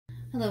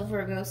Hello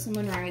Virgo, Sun,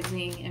 Moon,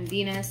 Rising, and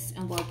Venus,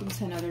 and welcome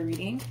to another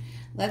reading.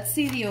 Let's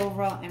see the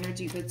overall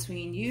energy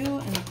between you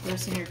and the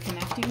person you're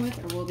connecting with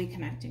or will be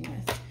connecting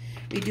with.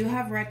 We do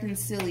have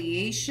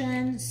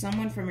reconciliation.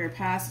 Someone from your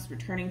past is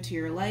returning to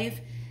your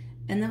life.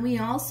 And then we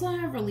also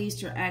have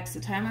released your ex. The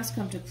time has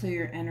come to clear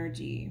your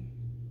energy.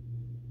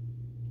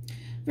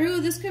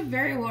 Virgo, this could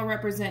very well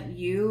represent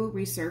you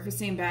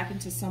resurfacing back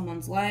into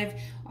someone's life.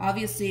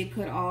 Obviously, it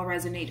could all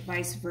resonate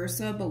vice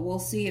versa, but we'll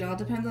see. It all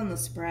depends on the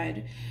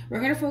spread. We're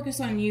going to focus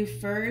on you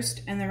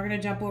first, and then we're going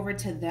to jump over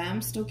to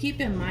them. Still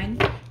keep in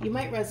mind, you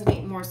might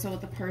resonate more so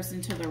with the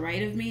person to the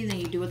right of me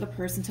than you do with the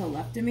person to the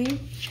left of me.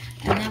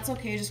 And that's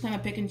okay. Just kind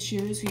of pick and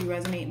choose who you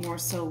resonate more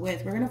so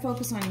with. We're going to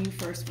focus on you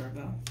first,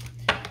 Virgo.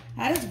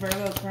 How does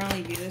Virgo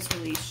currently view this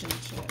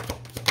relationship?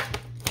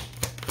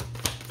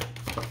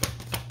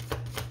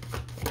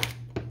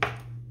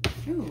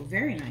 Ooh,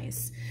 very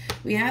nice.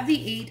 We have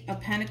the 8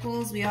 of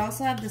Pentacles. We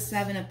also have the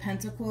 7 of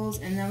Pentacles.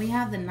 And then we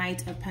have the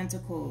Knight of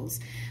Pentacles.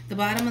 The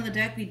bottom of the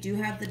deck, we do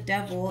have the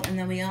Devil. And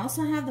then we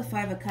also have the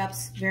 5 of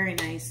Cups. Very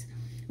nice.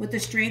 With the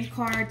Strength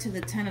card to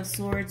the 10 of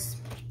Swords.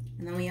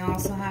 And then we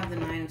also have the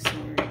 9 of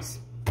Swords.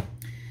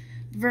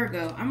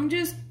 Virgo,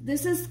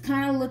 this is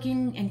kind of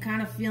looking and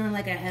kind of feeling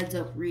like a heads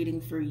up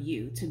reading for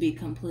you, to be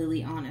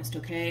completely honest,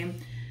 okay?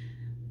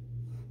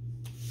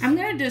 I'm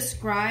going to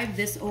describe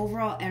this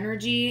overall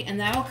energy, and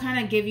that'll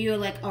kind of give you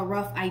like a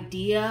rough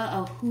idea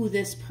of who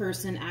this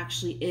person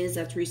actually is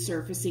that's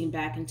resurfacing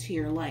back into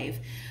your life.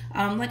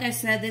 Like I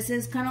said, this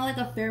is kind of like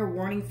a fair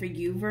warning for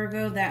you,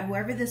 Virgo, that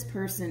whoever this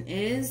person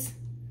is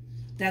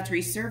that's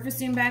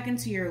resurfacing back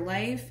into your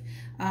life,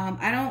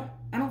 I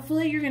don't feel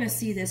like you're going to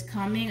see this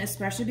coming,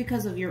 especially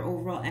because of your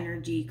overall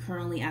energy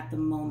currently at the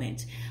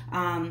moment.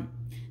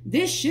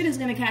 This shit is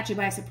going to catch you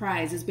by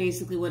surprise is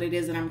basically what it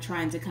is that I'm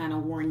trying to kind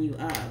of warn you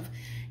of.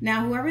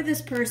 Now, whoever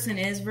this person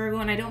is, Virgo,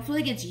 and I don't feel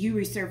like it's you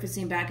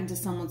resurfacing back into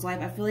someone's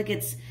life. I feel like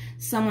it's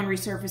someone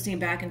resurfacing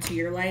back into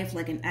your life,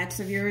 like an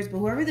ex of yours. But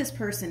whoever this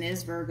person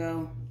is,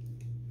 Virgo,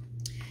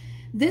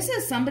 this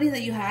is somebody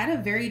that you had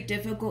a very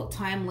difficult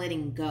time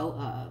letting go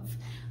of.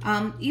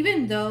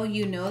 Even though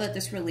you know that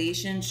this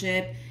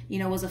relationship,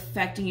 was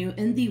affecting you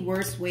in the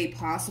worst way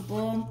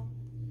possible,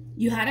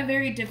 you had a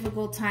very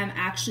difficult time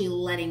actually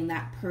letting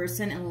that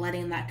person and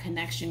letting that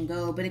connection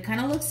go. But it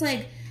kind of looks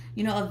like,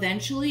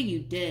 eventually you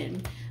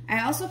did.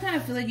 I also kind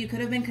of feel like you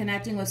could have been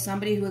connecting with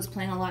somebody who was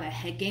playing a lot of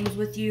head games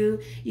with you.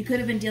 You could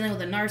have been dealing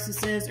with a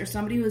narcissist or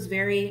somebody who was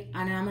very,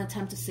 and I'm going to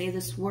attempt to say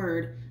this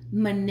word,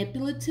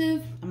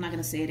 manipulative. I'm not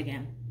going to say it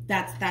again.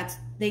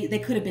 They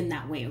could have been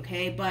that way,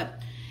 okay?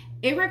 But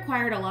it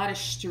required a lot of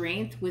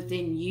strength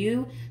within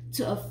you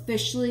to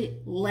officially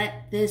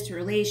let this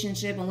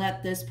relationship and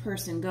let this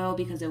person go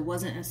because it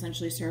wasn't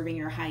essentially serving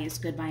your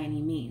highest good by any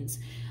means.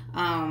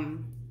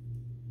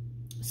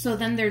 So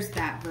then there's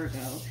that,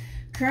 Virgo.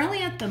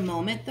 Currently at the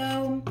moment,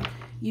 though,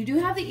 you do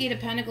have the 8 of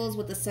Pentacles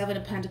with the 7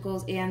 of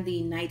Pentacles and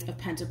the Knight of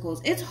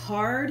Pentacles. It's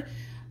hard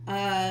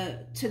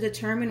to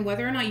determine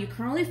whether or not you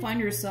currently find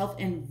yourself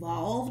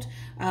involved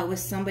with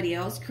somebody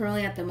else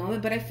currently at the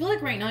moment. But I feel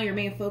like right now your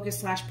main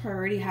focus /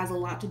 priority has a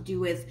lot to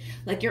do with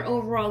like your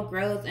overall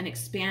growth and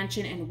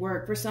expansion and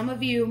work. For some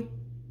of you,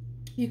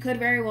 you could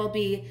very well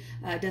be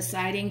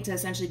deciding to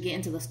essentially get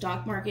into the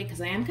stock market,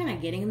 because I am kind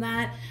of getting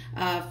that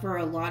for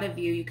a lot of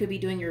you. You could be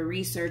doing your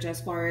research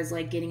as far as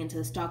like getting into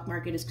the stock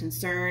market is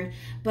concerned,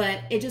 but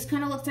it just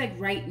kind of looks like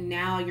right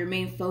now your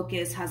main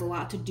focus has a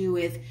lot to do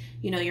with,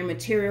 your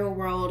material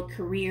world,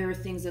 career,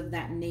 things of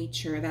that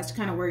nature. That's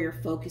kind of where your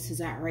focus is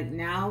at right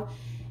now.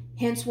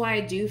 Hence why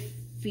I do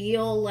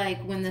feel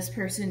like when this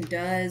person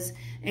does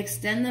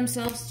extend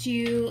themselves to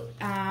you,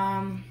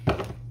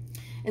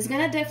 it's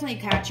going to definitely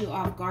catch you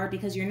off guard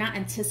because you're not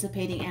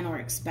anticipating and or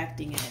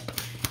expecting it.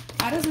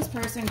 How does this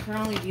person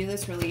currently view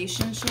this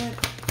relationship?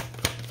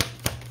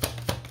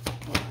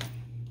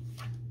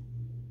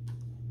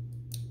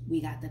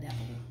 We got the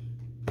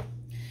Devil.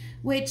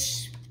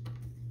 Which,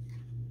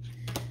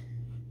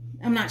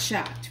 I'm not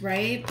shocked,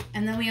 right?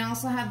 And then we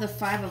also have the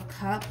 5 of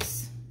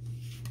Cups.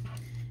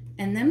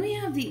 And then we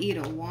have the 8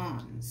 of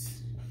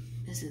Wands.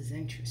 This is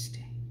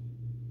interesting.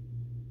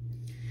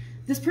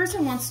 This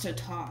person wants to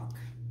talk.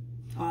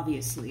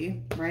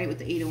 Obviously, right, with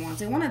the 8 of Wands.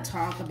 They want to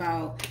talk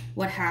about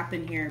what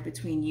happened here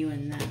between you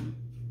and them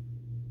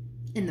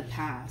in the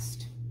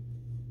past.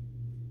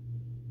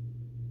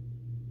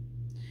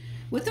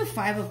 With the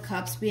 5 of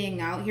Cups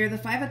being out here, the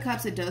 5 of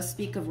Cups, it does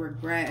speak of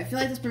regret. I feel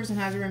like this person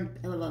has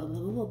blah, blah,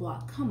 blah,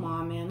 blah. Come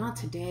on, man, not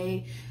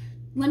today.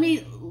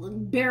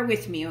 Bear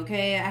with me,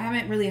 okay? I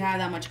haven't really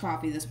had that much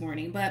coffee this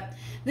morning, but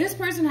this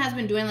person has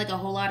been doing like a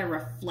whole lot of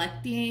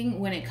reflecting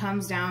when it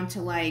comes down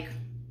to like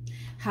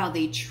how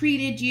they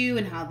treated you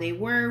and how they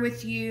were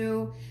with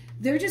you.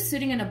 They're just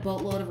sitting in a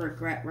boatload of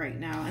regret right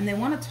now, and they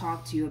want to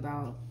talk to you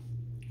about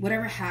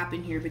whatever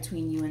happened here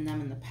between you and them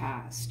in the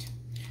past.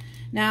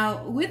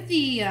 Now, with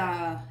the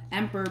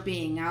Emperor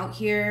being out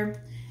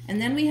here,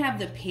 and then we have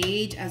the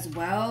Page as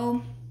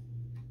well,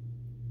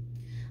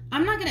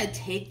 I'm not going to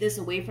take this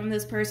away from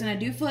this person. I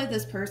do feel like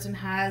this person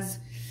has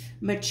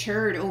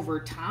matured over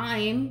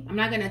time. I'm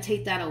not going to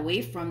take that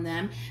away from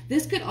them.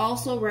 This could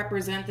also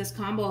represent, this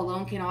combo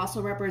alone can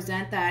also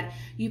represent that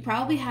you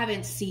probably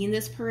haven't seen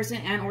this person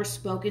and or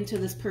spoken to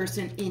this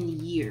person in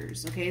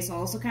years. Okay, so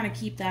also kind of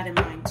keep that in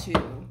mind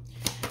too.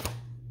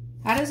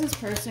 How does this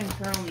person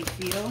currently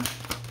feel?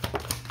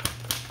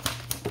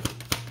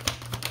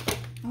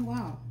 Oh,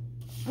 wow.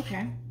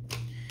 Okay.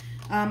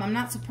 I'm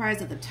not surprised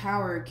that the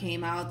Tower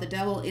came out. The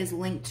Devil is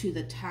linked to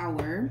the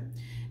Tower.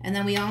 And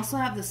then we also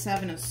have the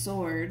Seven of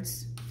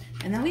Swords.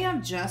 And then we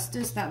have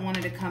Justice that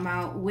wanted to come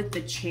out with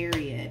the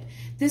Chariot.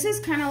 This is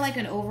kind of like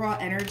an overall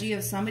energy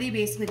of somebody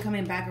basically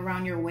coming back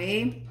around your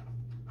way,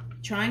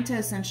 trying to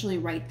essentially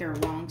right their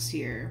wrongs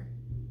here.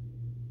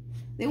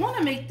 They want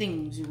to make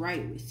things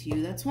right with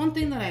you. That's one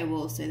thing that I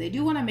will say. They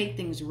do want to make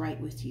things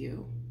right with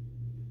you.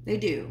 They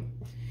do.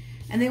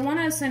 And they want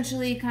to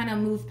essentially kind of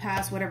move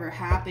past whatever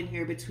happened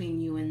here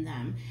between you and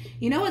them.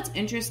 You know what's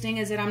interesting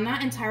is that I'm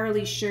not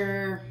entirely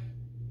sure...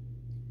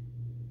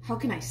 How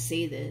can I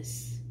say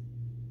this?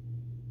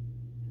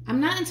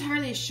 I'm not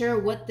entirely sure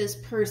what this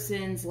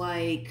person's,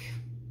 like,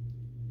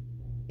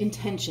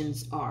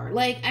 intentions are.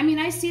 Like, I mean,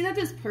 I see that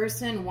this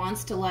person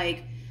wants to,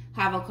 like,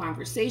 have a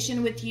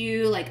conversation with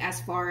you, like, as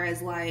far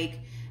as,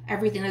 like,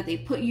 everything that they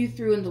put you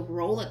through and the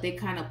role that they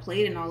kind of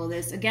played in all of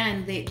this.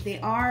 Again, they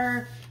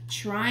are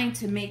trying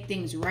to make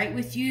things right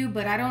with you,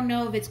 but I don't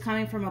know if it's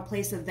coming from a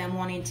place of them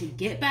wanting to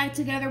get back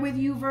together with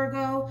you,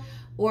 Virgo,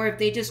 or if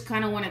they just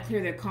kind of want to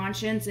clear their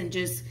conscience and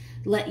just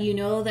let you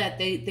know that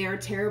they're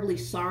terribly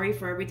sorry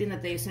for everything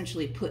that they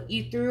essentially put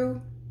you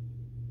through.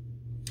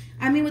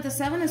 I mean, with the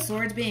Seven of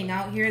Swords being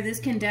out here, this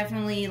can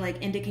definitely,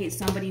 like, indicate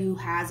somebody who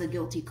has a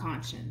guilty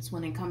conscience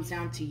when it comes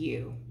down to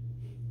you.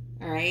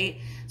 All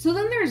right? So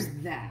then there's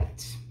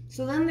that.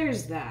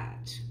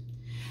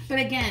 But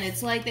again,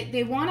 it's like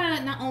they want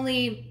to not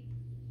only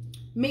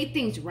make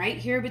things right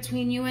here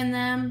between you and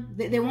them,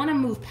 they want to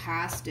move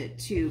past it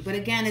too. But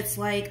again, it's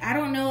like, I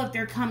don't know if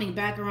they're coming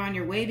back around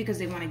your way because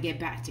they want to get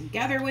back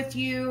together with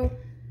you.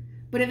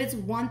 But if it's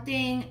one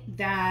thing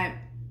that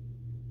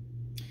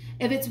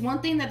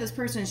this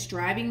person is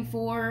striving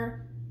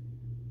for,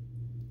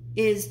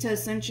 is to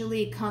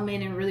essentially come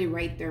in and really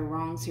right their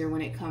wrongs here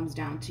when it comes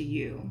down to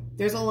you.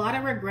 There's a lot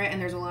of regret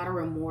and there's a lot of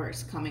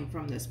remorse coming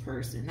from this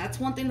person. That's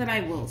one thing that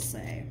I will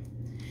say.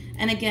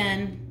 And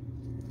again,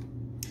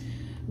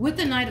 with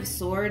the Knight of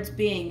Swords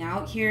being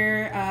out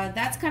here,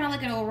 that's kind of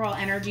like an overall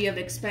energy of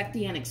expect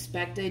the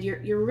unexpected.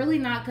 You're really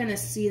not going to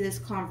see this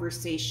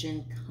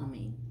conversation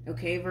coming.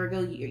 Okay, Virgo,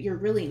 you're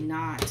really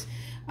not.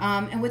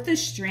 And with the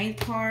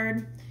Strength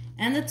card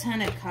and the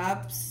Ten of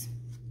Cups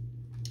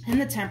and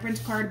the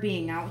Temperance card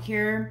being out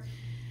here,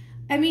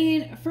 I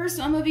mean, for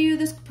some of you,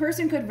 this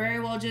person could very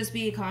well just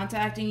be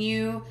contacting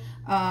you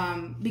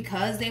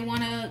because they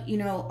want to, you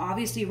know,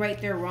 obviously right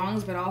their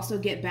wrongs, but also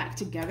get back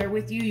together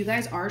with you. You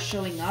guys are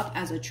showing up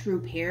as a true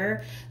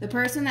pair. The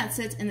person that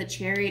sits in the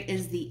Chariot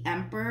is the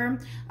Emperor,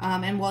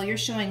 and while you're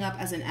showing up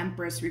as an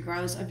Empress,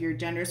 regardless of your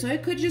gender. So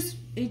it could just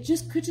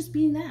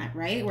be that,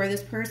 right? Where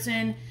this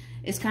person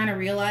is kind of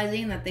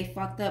realizing that they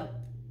fucked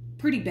up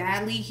pretty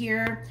badly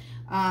here,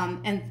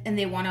 and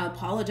they want to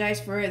apologize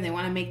for it, and they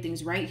want to make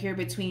things right here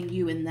between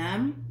you and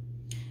them.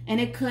 And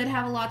it could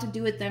have a lot to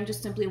do with them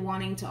just simply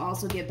wanting to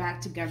also get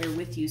back together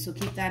with you. So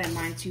keep that in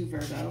mind too,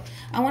 Virgo.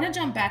 I want to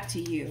jump back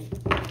to you,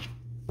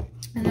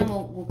 and then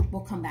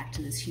we'll come back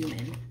to this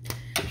human.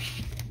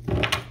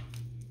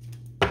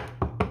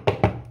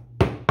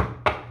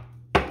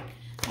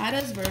 How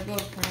does Virgo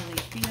currently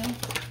feel?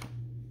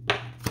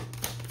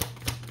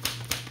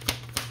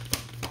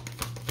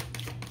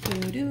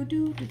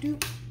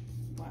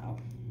 Wow.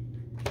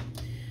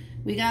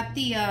 We got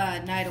the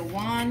Knight of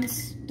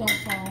Wands. Don't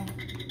fall.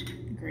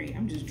 Great.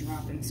 I'm just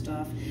dropping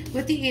stuff.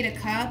 With the Eight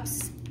of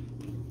Cups.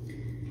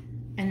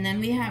 And then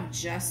we have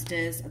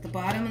Justice. At the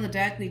bottom of the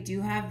deck, we do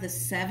have the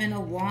Seven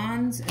of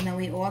Wands. And then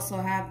we also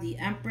have the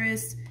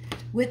Empress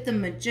with the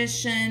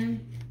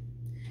Magician.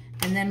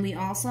 And then we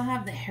also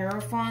have the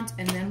Hierophant.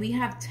 And then we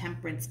have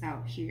Temperance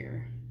out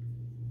here.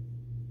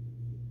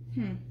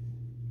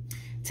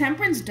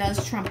 Temperance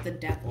does trump the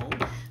Devil.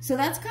 So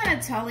that's kind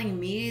of telling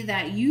me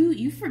that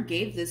you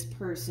forgave this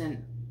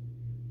person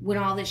when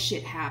all this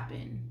shit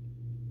happened.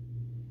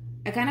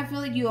 I kind of feel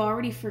like you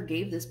already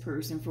forgave this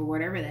person for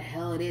whatever the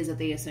hell it is that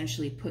they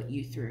essentially put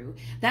you through.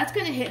 That's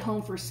going to hit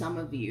home for some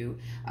of you.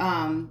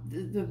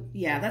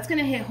 Yeah, that's going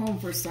to hit home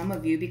for some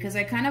of you because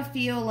I kind of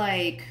feel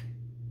like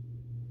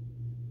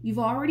you've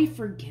already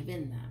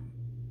forgiven them.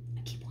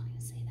 I keep wanting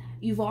to say that.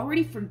 You've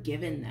already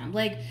forgiven them.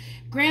 Like,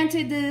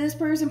 granted, did this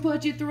person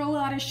put you through a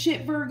lot of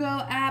shit, Virgo?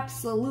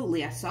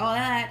 Absolutely. I saw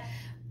that.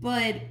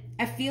 But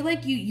I feel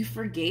like you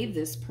forgave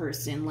this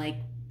person, like,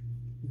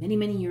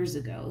 many years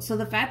ago. So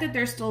the fact that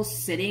they're still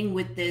sitting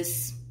with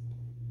this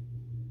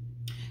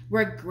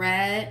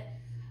regret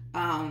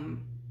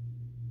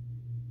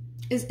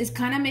is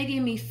kind of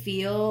making me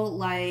feel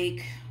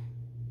like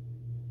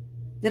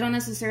they don't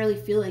necessarily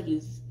feel like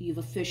you've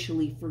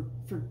officially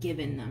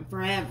forgiven them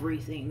for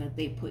everything that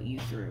they put you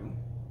through.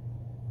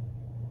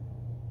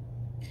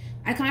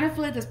 I kind of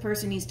feel like this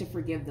person needs to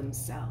forgive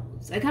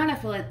themselves. I kind of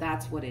feel like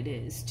that's what it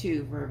is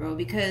too, Virgo,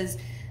 because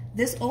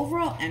this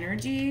overall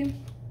energy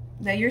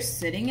that you're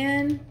sitting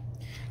in,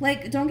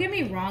 like, don't get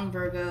me wrong,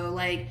 Virgo,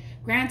 like,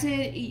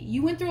 granted,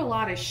 you went through a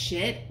lot of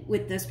shit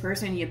with this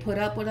person. You put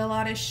up with a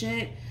lot of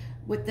shit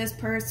with this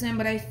person,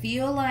 but I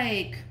feel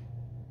like,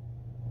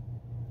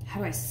 how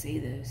do I say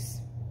this?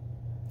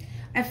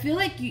 I feel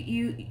like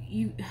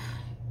you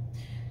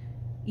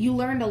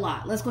learned a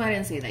lot. Let's go ahead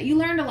and say that. You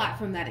learned a lot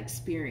from that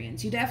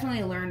experience. You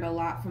definitely learned a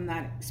lot from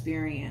that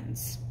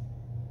experience.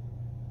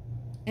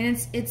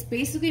 And it's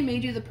basically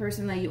made you the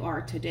person that you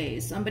are today.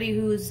 Somebody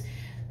who's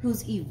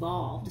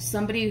evolved.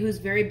 Somebody who's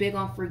very big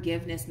on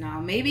forgiveness now.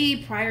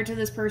 Maybe prior to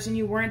this person,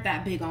 you weren't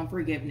that big on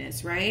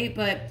forgiveness, right?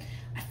 But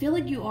I feel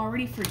like you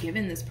already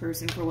forgiven this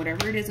person for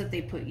whatever it is that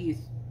they put you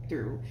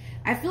through.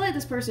 I feel like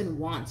this person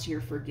wants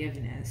your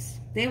forgiveness.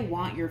 They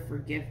want your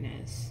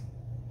forgiveness.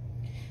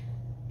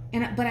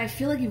 But I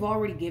feel like you've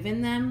already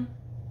given them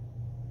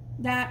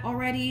that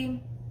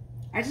already.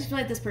 I just feel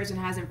like this person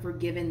hasn't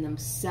forgiven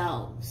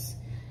themselves,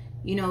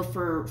 you know,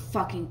 for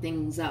fucking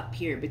things up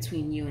here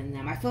between you and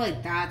them. I feel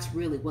like that's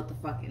really what the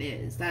fuck it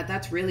is.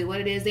 That's really what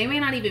it is. They may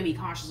not even be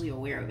consciously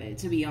aware of it,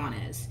 to be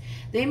honest.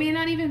 They may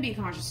not even be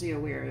consciously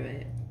aware of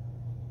it.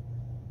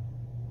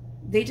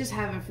 They just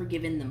haven't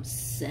forgiven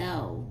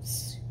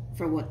themselves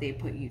for what they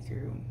put you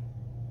through.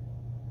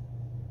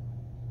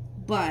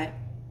 But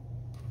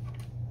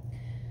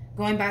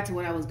going back to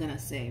what I was going to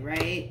say,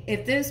 right?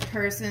 If this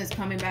person is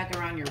coming back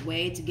around your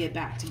way to get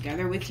back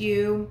together with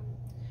you,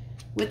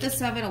 with the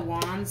Seven of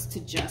Wands to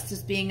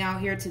Justice being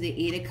out here, to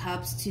the Eight of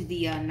Cups, to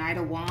the Knight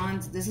of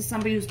Wands, this is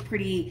somebody who's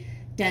pretty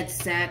dead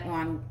set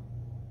on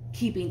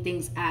keeping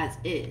things as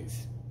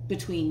is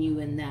between you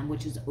and them,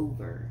 which is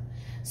over.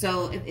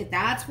 So if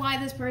that's why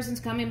this person's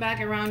coming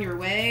back around your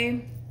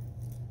way,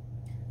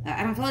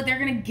 I don't feel like they're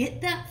going to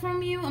get that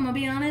from you. I'm going to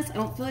be honest. I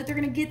don't feel like they're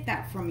going to get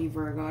that from you,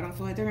 Virgo. I don't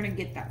feel like they're going to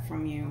get that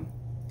from you.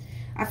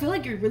 I feel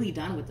like you're really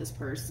done with this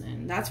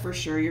person. That's for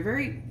sure. You're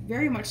very,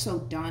 very much so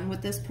done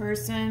with this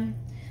person.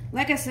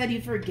 Like I said,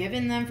 you've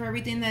forgiven them for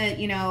everything that,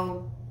 you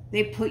know,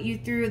 they put you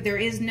through. There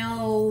is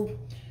no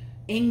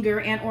anger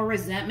and or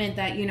resentment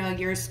that, you know,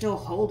 you're still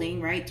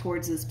holding, right,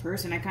 towards this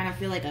person. I kind of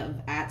feel like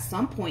at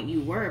some point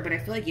you were, but I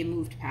feel like you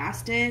moved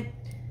past it.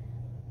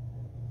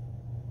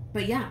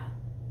 But yeah,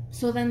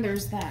 so then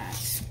there's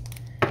that.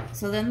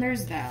 So then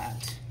there's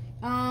that.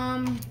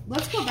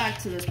 Let's go back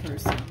to this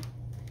person.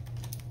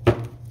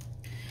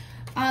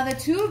 The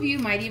two of you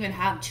might even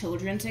have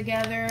children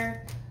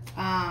together,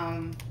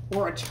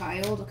 or a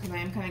child, because I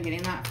am kind of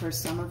getting that for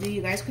some of you.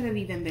 You guys could have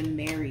even been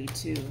married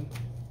too.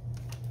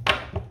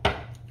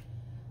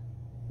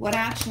 What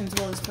actions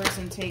will this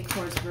person take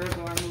towards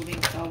Virgo or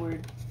moving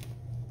forward?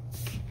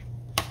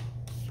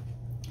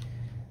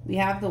 We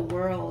have the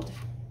World.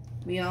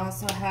 We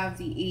also have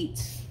the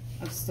Eight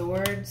of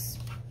Swords.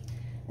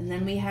 And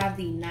then we have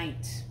the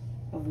Knight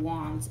of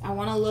Wands. I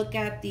want to look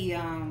at the,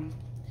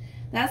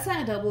 that's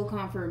that double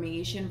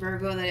confirmation,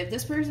 Virgo, that if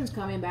this person's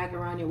coming back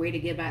around your way to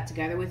get back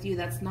together with you,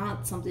 that's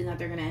not something that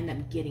they're going to end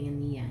up getting in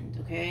the end,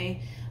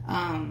 okay?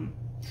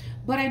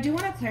 But I do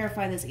want to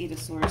clarify this Eight of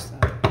Swords,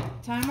 though.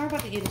 Tell me more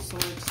about the Eight of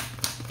Swords.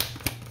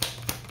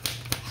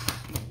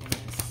 Oh, my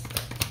goodness.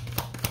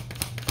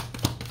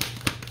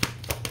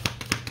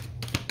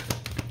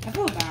 I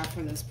feel bad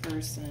for this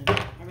person.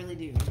 I really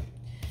do.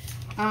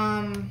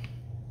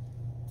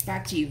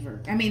 Back to you,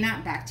 Virgo. I mean,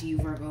 not back to you,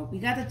 Virgo. We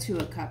got the Two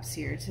of Cups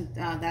here.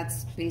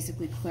 That's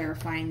basically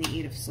clarifying the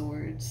Eight of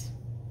Swords.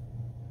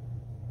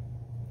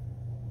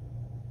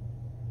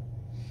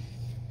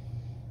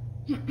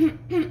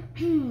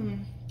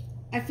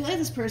 I feel like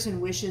this person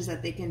wishes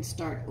that they can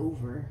start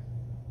over.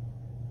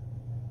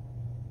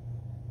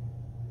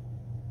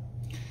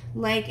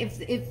 Like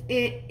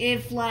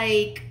if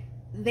like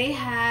they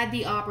had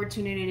the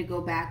opportunity to go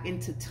back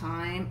into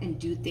time and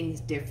do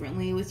things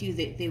differently with you,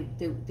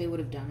 they would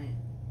have done it.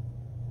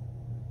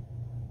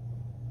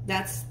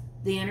 That's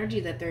the energy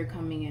that they're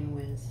coming in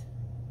with.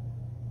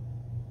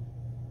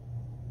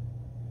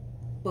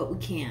 But we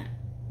can't,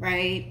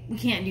 right? We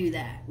can't do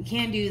that. We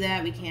can't do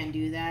that. We can't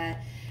do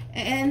that.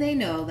 And they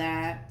know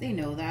that. They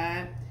know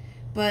that.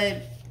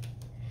 But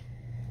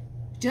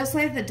just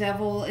like the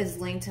Devil is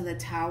linked to the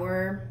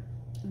Tower,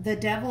 the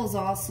Devil is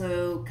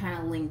also kind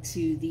of linked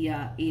to the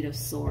Eight of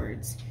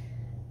Swords.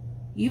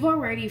 You've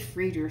already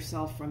freed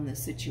yourself from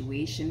this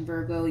situation,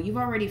 Virgo. You've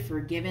already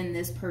forgiven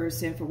this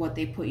person for what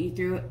they put you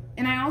through.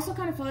 And I also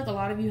kind of feel like a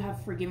lot of you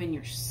have forgiven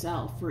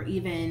yourself for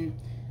even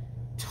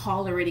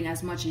tolerating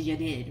as much as you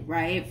did,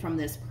 right, from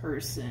this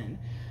person,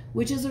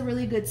 which is a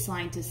really good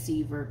sign to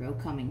see, Virgo,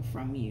 coming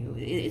from you.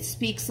 It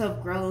speaks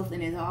of growth,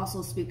 and it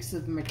also speaks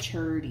of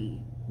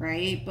maturity,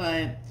 right?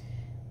 But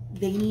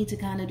they need to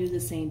kind of do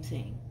the same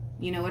thing.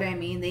 You know what I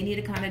mean? They need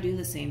to kind of do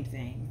the same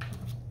thing.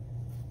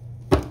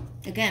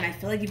 Again, I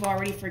feel like you've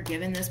already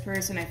forgiven this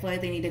person. I feel like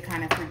they need to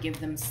kind of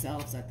forgive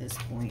themselves at this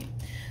point.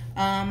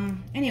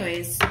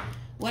 Anyways,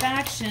 what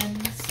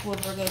actions will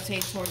Virgo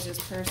take towards this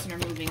person or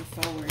moving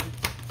forward?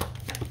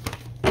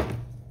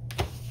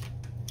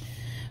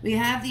 We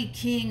have the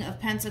King of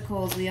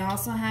Pentacles. We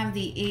also have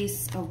the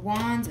Ace of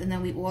Wands. And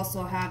then we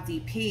also have the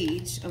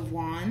Page of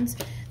Wands.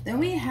 Then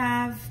we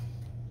have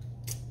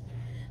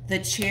the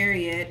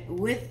Chariot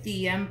with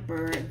the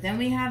Emperor. Then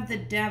we have the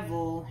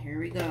Devil. Here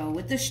we go.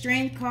 With the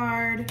Strength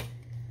card.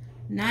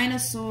 9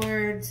 of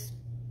Swords.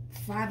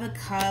 5 of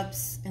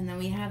Cups. And then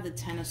we have the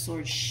 10 of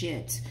Swords.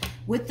 Shit.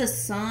 With the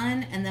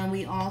Sun. And then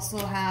we also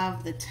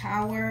have the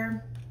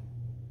Tower.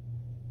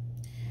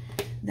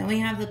 Then we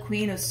have the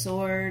Queen of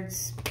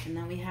Swords, and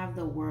then we have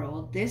the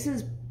World. This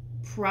is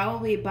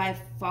probably by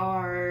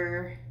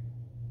far,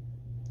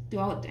 I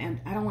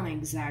don't want to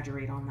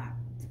exaggerate on that,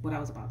 what I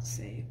was about to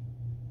say.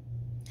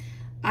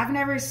 I've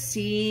never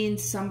seen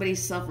somebody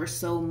suffer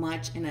so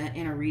much in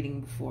a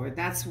reading before.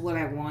 That's what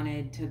I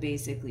wanted to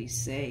basically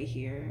say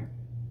here.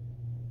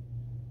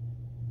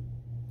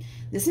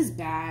 This is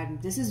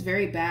bad. This is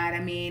very bad.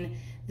 I mean,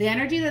 the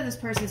energy that this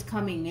person is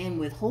coming in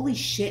with, holy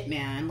shit,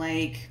 man,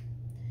 like,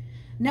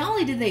 not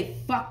only did they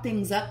fuck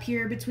things up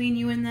here between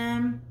you and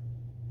them,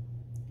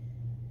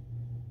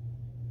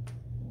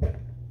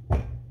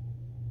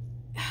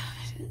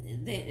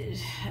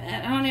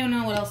 I don't even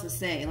know what else to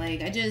say.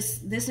 Like, I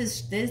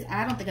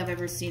don't think I've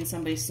ever seen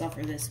somebody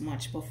suffer this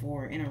much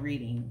before in a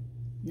reading.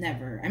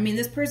 Never. I mean,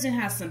 this person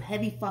has some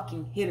heavy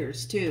fucking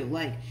hitters too.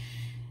 Like,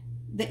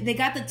 they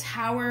got the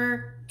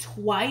Tower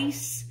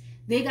twice.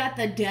 They got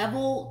the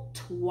Devil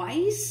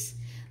twice.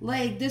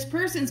 Like, this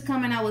person's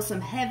coming out with some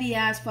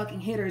heavy-ass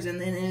fucking hitters,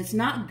 and it's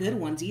not good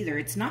ones either.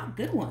 It's not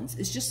good ones.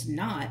 It's just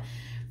not.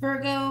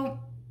 Virgo,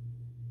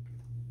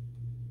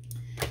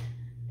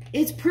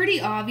 it's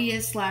pretty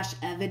obvious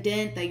 /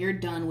 evident that you're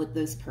done with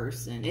this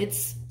person.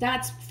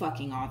 That's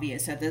fucking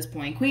obvious at this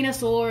point. Queen of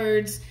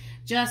Swords,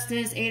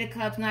 Justice, 8 of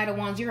Cups, Knight of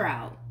Wands, you're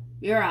out.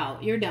 You're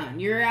out. You're done.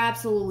 You're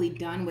absolutely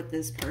done with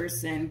this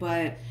person,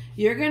 but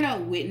you're gonna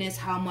witness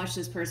how much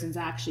this person's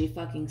actually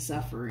fucking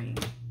suffering.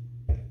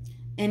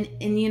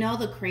 And you know,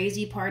 the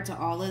crazy part to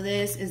all of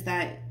this is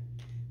that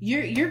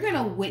you're going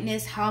to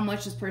witness how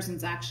much this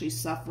person's actually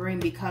suffering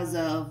because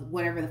of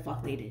whatever the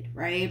fuck they did,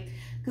 right?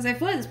 Because I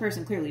feel like this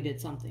person clearly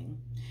did something.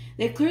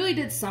 They clearly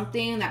did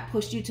something that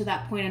pushed you to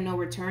that point of no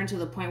return, to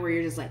the point where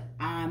you're just like,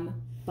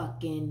 I'm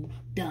fucking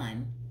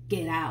done.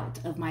 Get out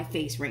of my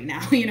face right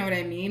now. You know what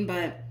I mean?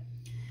 But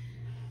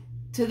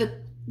to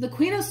the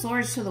Queen of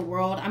Swords, to the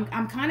World,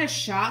 I'm kind of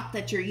shocked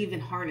that you're even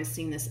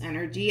harnessing this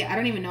energy. I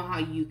don't even know how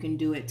you can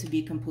do it, to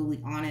be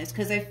completely honest,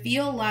 because I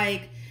feel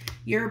like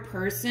your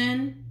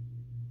person,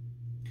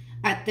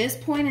 at this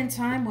point in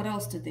time, what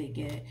else did they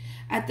get?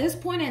 At this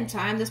point in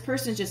time, this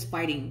person's just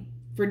fighting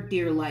for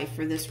dear life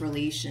for this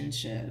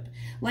relationship.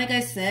 Like I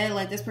said,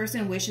 like, this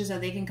person wishes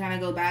that they can kind of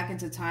go back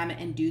into time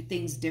and do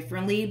things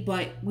differently,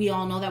 but we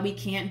all know that we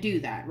can't do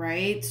that,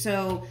 right?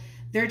 So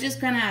they're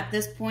just gonna, at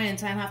this point in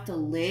time, have to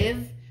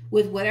live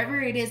with whatever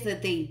it is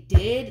that they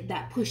did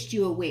that pushed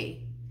you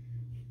away,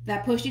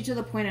 that pushed you to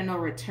the point of no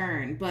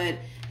return. But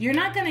you're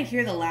not going to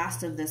hear the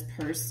last of this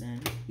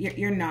person.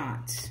 You're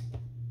not.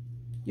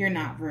 You're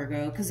not,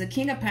 Virgo. Because the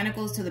King of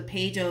Pentacles to the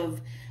Page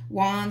of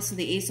Wands to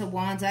the Ace of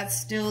Wands, that's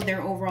still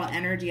their overall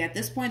energy. At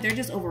this point, they're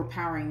just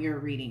overpowering your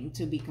reading,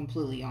 to be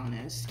completely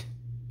honest.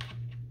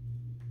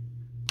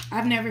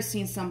 I've never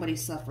seen somebody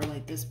suffer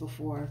like this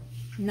before.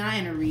 Not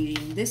in a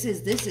reading. This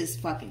is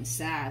fucking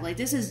sad. Like,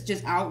 this is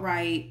just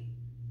outright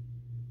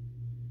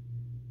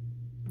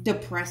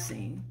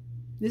depressing.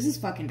 This is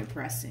fucking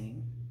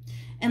depressing.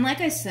 And like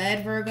I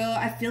said, Virgo,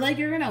 I feel like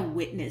you're going to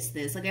witness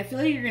this. Like, I feel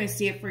like you're going to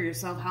see it for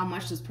yourself, how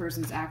much this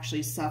person's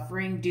actually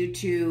suffering due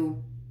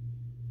to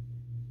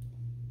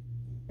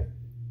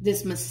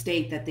this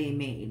mistake that they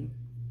made,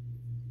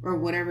 or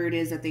whatever it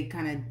is that they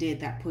kind of did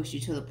that pushed you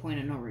to the point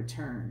of no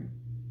return.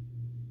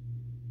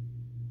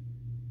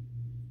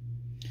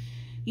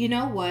 You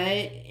know what?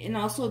 And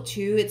also,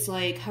 too, it's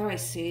like, how do I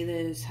say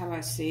this? How do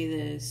I say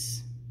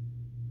this?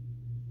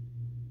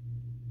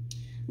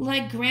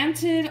 Like,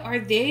 granted, are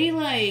they,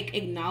 like,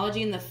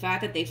 acknowledging the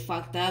fact that they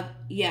fucked up?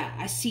 Yeah,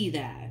 I see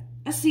that.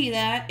 I see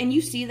that. And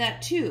you see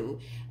that, too.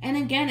 And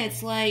again,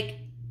 it's like,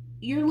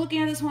 you're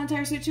looking at this whole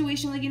entire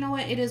situation like, you know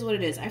what? It is what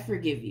it is. I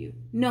forgive you.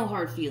 No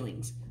hard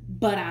feelings.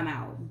 But I'm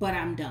out. But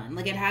I'm done.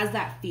 Like, it has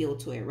that feel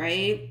to it,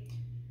 right?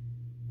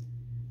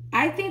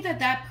 I think that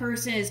that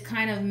person is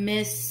kind of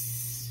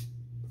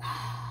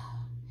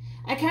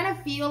I kind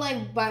of feel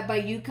like by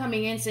you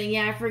coming in saying,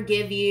 yeah, I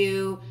forgive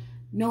you,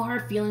 no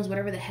hard feelings,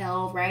 whatever the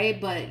hell,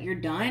 right? But you're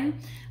done.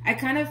 I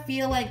kind of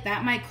feel like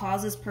that might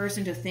cause this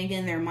person to think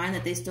in their mind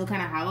that they still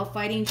kind of have a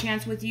fighting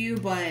chance with you,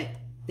 but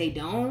they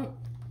don't.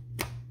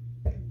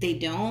 They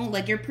don't.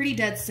 Like, you're pretty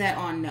dead set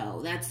on,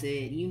 no, that's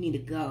it. You need to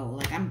go.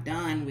 Like, I'm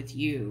done with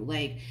you.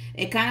 Like,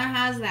 it kind of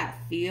has that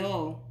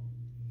feel.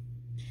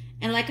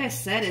 And like I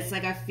said, it's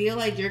like, I feel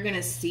like you're going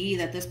to see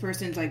that this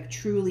person's like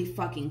truly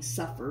fucking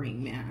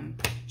suffering, man.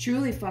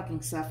 Truly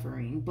fucking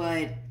suffering.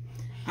 But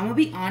I'm gonna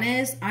be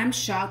honest, I'm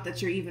shocked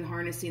that you're even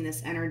harnessing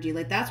this energy.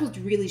 Like, that's what's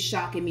really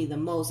shocking me the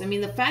most. I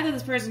mean, the fact that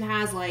this person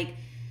has, like,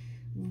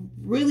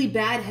 really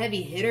bad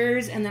heavy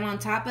hitters, and then on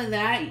top of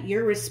that,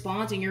 your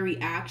response and your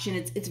reaction,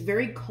 it's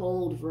very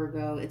cold,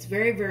 Virgo. It's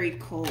very, very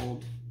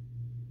cold.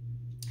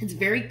 It's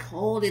very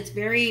cold. It's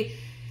very,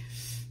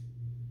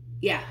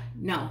 yeah,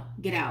 no,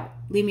 get out.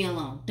 Leave me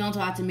alone. Don't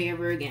talk to me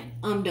ever again.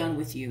 I'm done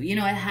with you. You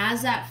know, it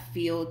has that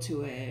feel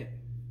to it,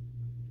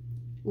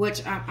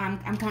 which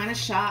I'm kind of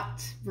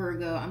shocked,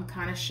 Virgo. I'm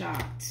kind of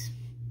shocked.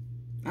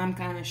 I'm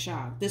kind of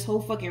shocked. This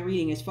whole fucking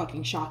reading is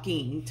fucking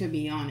shocking, to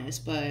be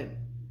honest, but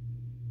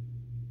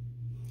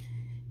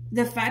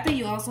the fact that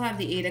you also have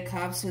the Eight of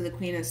Cups to the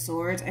Queen of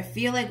Swords, I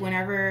feel like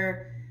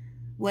whatever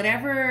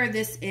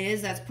this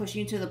is that's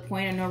pushing you to the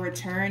point of no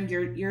return,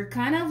 you're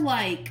kind of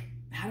like,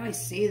 how do I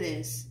say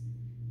this?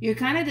 You're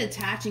kind of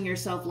detaching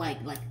yourself like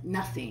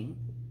nothing.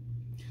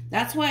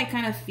 That's why I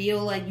kind of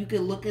feel like you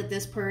could look at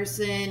this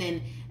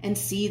person and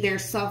see their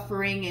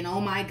suffering and, oh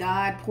my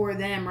God, poor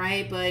them,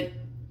 right? But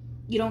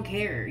you don't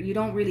care. You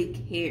don't really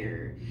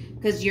care.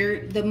 Because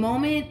the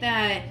moment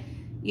that,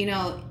 you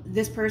know,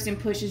 this person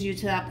pushes you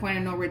to that point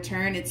of no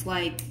return, it's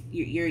like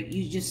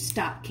you just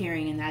stop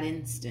caring in that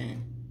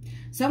instant.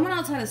 Someone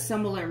else had a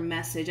similar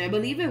message. I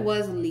believe it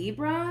was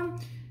Libra.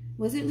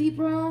 Was it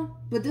Libra?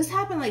 But this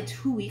happened like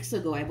 2 weeks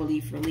ago, I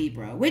believe, for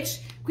Libra. Which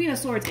Queen of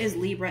Swords is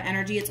Libra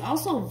energy. It's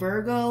also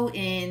Virgo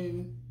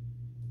in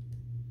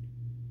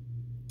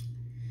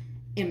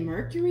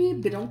Mercury,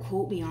 but don't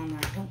quote me on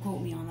that. Don't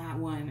quote me on that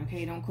one,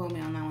 okay? Don't quote me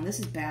on that one. This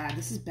is bad.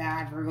 This is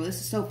bad, Virgo. This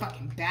is so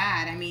fucking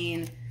bad. I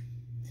mean,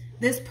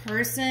 this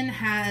person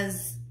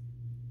has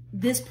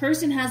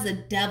a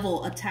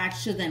devil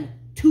attached to them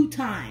 2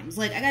 times.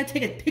 Like, I gotta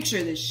take a picture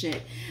of this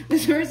shit.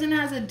 This person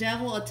has a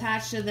devil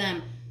attached to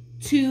them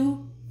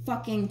 2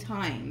 fucking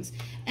times.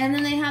 And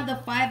then they have the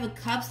Five of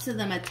Cups to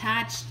them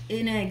attached.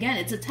 And again,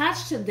 it's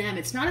attached to them.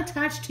 It's not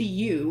attached to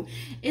you.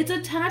 It's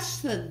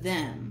attached to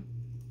them.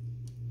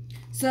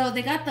 So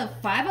they got the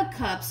Five of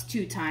Cups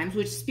 2 times,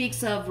 which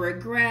speaks of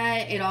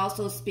regret. It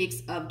also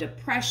speaks of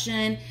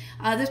depression.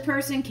 This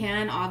person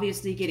can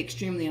obviously get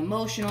extremely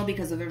emotional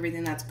because of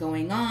everything that's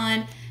going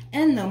on.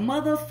 And the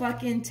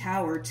motherfucking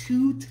Tower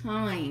 2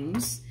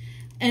 times.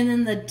 And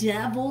then the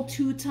Devil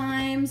 2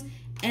 times.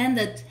 And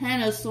the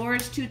Ten of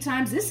Swords 2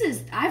 times.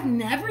 I've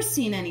never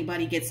seen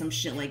anybody get some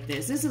shit like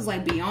this. This is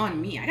like beyond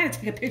me. I gotta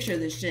take a picture of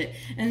this shit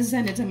and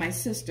send it to my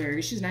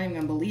sister. She's not even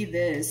gonna believe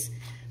this.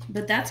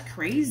 But that's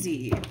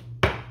crazy.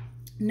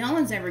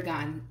 Nobody's ever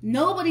gotten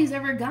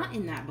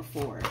that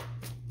before.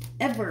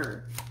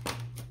 Ever.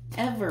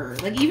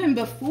 Like, even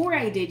before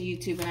I did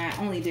YouTube and I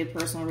only did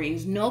personal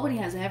readings, nobody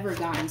has ever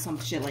gotten some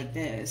shit like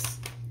this.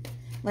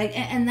 Like,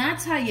 and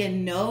that's how you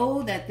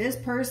know that this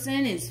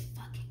person is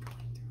fucking going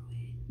through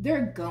it.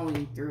 They're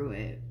going through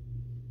it.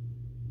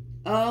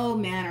 Oh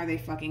man, are they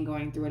fucking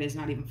going through it? It's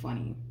not even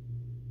funny.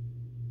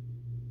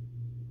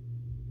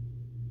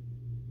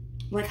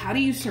 Like, how do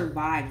you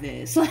survive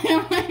this? Like,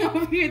 I'm like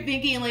over here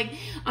thinking, like,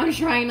 I'm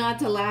trying not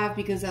to laugh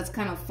because that's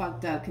kind of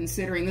fucked up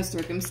considering the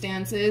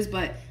circumstances.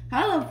 But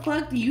how the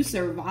fuck do you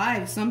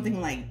survive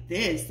something like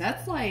this?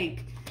 That's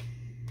like,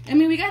 I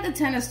mean, we got the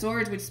Ten of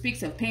Swords, which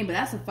speaks of pain, but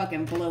that's a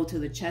fucking blow to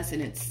the chest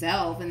in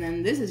itself. And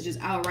then this is just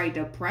outright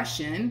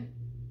depression.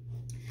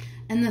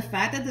 And the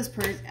fact that this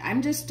person,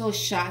 I'm just still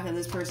shocked that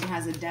this person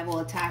has a devil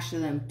attached to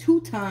them 2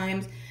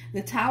 times,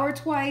 the Tower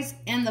twice,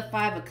 and the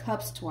Five of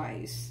Cups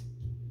twice.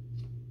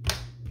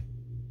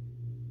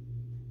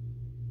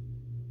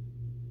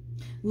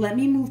 Let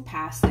me move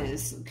past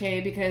this, okay?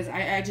 Because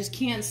I just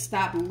can't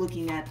stop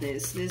looking at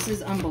this. This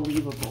is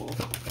unbelievable.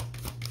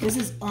 This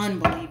is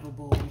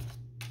unbelievable.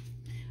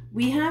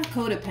 We have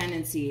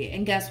codependency.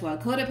 And guess what?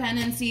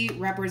 Codependency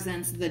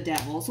represents the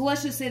devil. So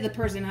let's just say the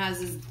person has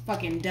this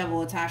fucking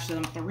devil attached to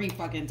them 3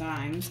 fucking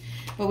times.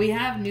 But we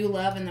have new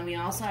love, and then we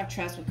also have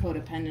trust with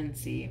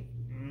codependency.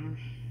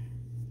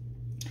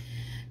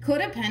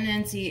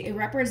 Codependency, it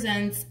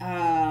represents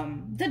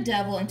the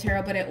devil in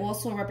tarot, but it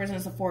also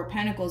represents the Four of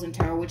Pentacles in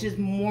tarot, which is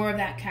more of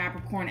that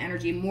Capricorn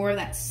energy, more of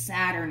that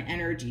Saturn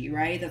energy,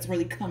 right? That's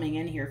really coming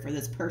in here for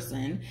this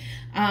person.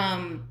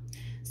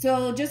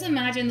 So just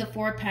imagine the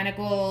Four of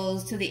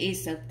Pentacles to the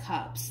Ace of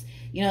Cups.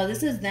 You know,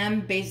 this is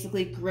them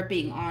basically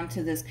gripping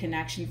onto this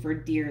connection for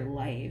dear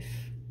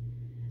life.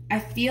 I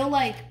feel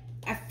like,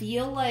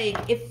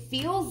 it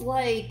feels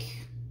like,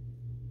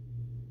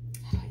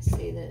 how do I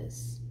say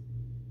this?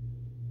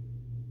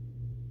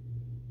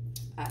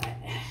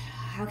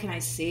 How can I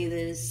say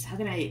this? How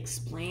can I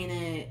explain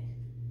it?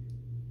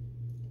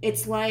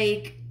 It's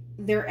like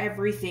their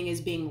everything is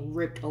being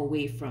ripped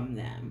away from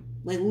them.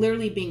 Like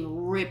literally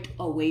being ripped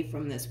away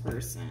from this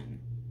person.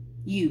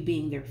 You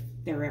being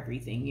their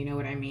everything. You know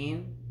what I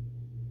mean?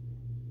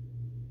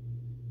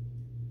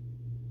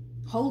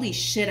 Holy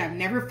shit, I've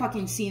never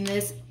fucking seen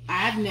this.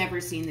 I've never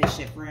seen this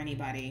shit for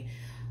anybody.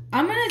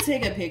 I'm gonna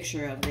take a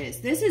picture of this.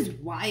 This is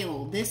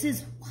wild. This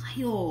is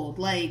wild.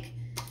 Like,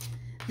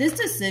 this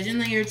decision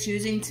that you're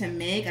choosing to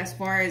make as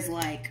far as,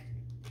 like,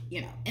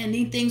 you know,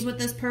 ending things with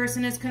this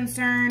person is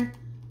concerned,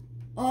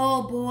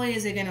 oh boy,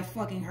 is it gonna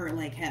fucking hurt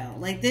like hell.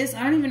 Like this,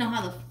 I don't even know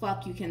how the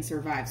fuck you can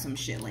survive some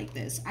shit like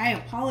this. I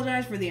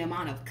apologize for the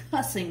amount of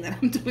cussing that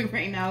I'm doing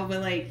right now,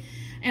 but like,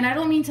 and I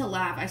don't mean to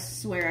laugh, I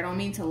swear, I don't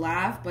mean to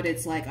laugh, but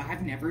it's like,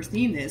 I've never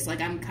seen this.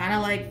 Like, I'm kind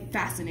of like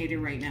fascinated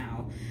right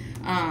now.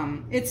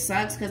 It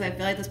sucks because I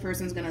feel like this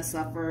person's gonna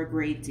suffer a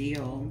great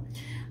deal.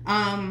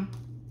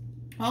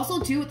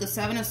 Also, too, with the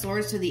 7 of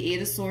Swords to the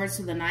 8 of Swords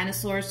to the 9 of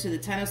Swords to the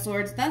 10 of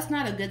Swords, that's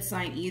not a good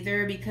sign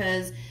either,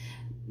 because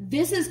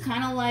this is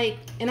kind of like,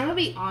 and I'm going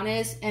to be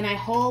honest, and I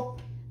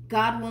hope,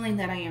 God willing,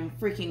 that I am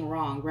freaking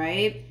wrong,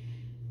 right?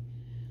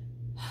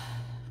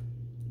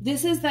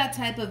 This is that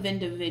type of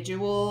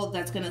individual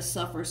that's going to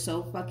suffer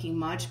so fucking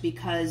much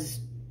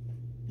because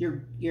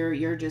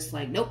you're just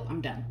like, nope,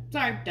 I'm done.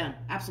 Sorry, done.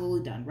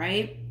 Absolutely done,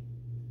 right?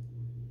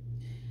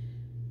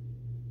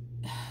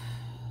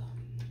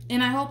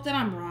 And I hope that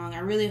I'm wrong. I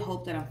really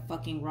hope that I'm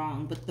fucking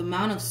wrong. But the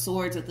amount of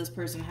swords that this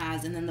person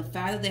has, and then the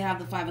fact that they have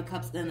the 5 of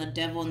Cups and the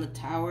Devil and the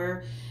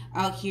Tower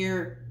out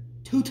here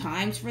 2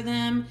 times for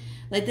them.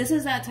 Like, this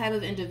is that type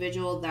of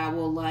individual that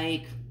will,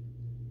 like,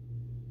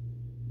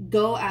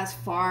 go as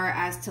far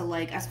as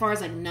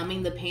like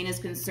numbing the pain is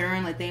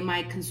concerned. Like, they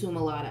might consume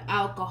a lot of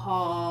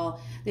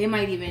alcohol. They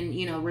might even,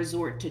 you know,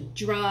 resort to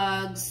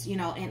drugs, you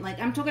know, and like,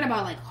 I'm talking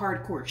about like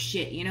hardcore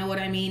shit, you know what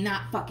I mean?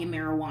 Not fucking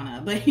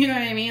marijuana, but you know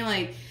what I mean?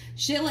 Like,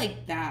 shit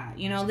like that,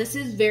 you know. This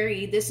is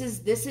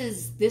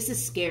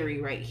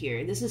scary right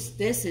here. This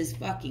is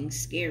fucking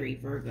scary,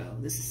 Virgo.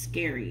 This is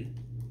scary.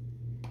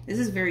 This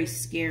is very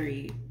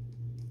scary.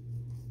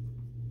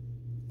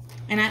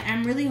 And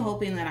I'm really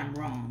hoping that I'm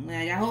wrong.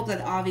 Like, I hope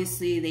that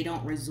obviously they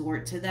don't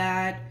resort to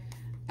that.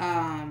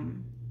 I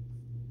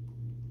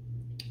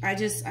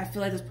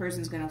feel like this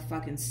person's gonna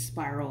fucking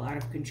spiral out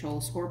of control.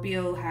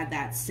 Scorpio had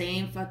that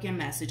same fucking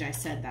message. I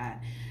said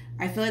that.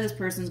 I feel like this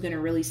person's gonna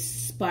really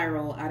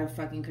spiral out of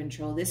fucking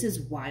control. This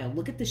is wild.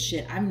 Look at this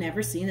shit. I've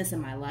never seen this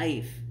in my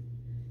life.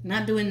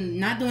 Not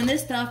doing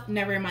this stuff,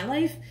 never in my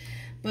life.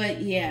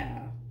 But yeah.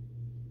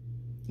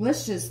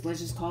 Let's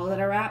just call it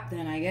a wrap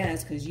then, I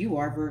guess, because you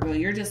are Virgo.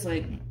 You're just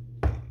like,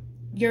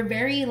 you're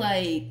very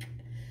like,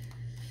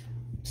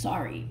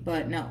 sorry,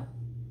 but no.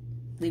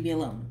 Leave me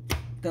alone.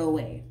 Go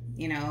away,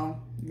 you know?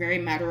 Very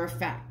matter of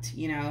fact,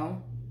 you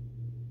know?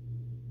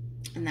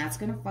 And that's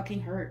gonna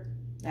fucking hurt.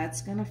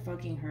 That's gonna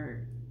fucking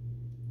hurt.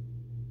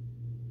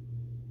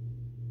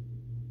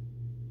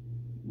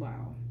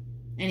 Wow.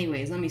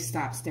 Anyways, let me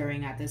stop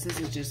staring at this. This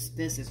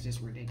is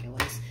just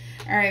ridiculous.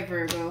 All right,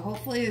 Virgo.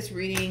 Hopefully this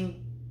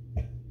reading,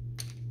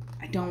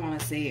 I don't want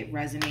to say it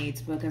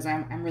resonates because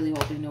I'm really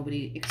hoping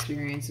nobody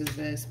experiences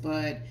this.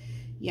 But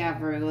yeah,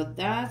 Virgo,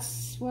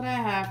 that's what I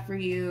have for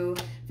you.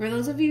 For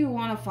those of you who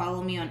want to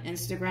follow me on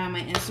Instagram,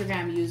 my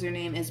Instagram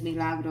username is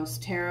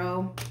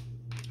MilagrosTarot.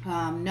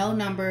 No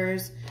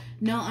numbers,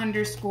 no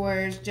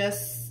underscores,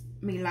 just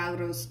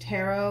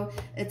MilagrosTarot.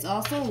 It's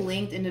also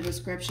linked in the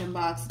description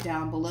box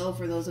down below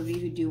for those of you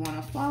who do want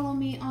to follow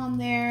me on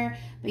there.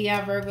 But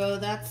yeah, Virgo,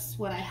 that's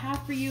what I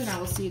have for you, and I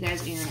will see you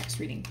guys in your next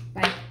reading.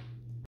 Bye.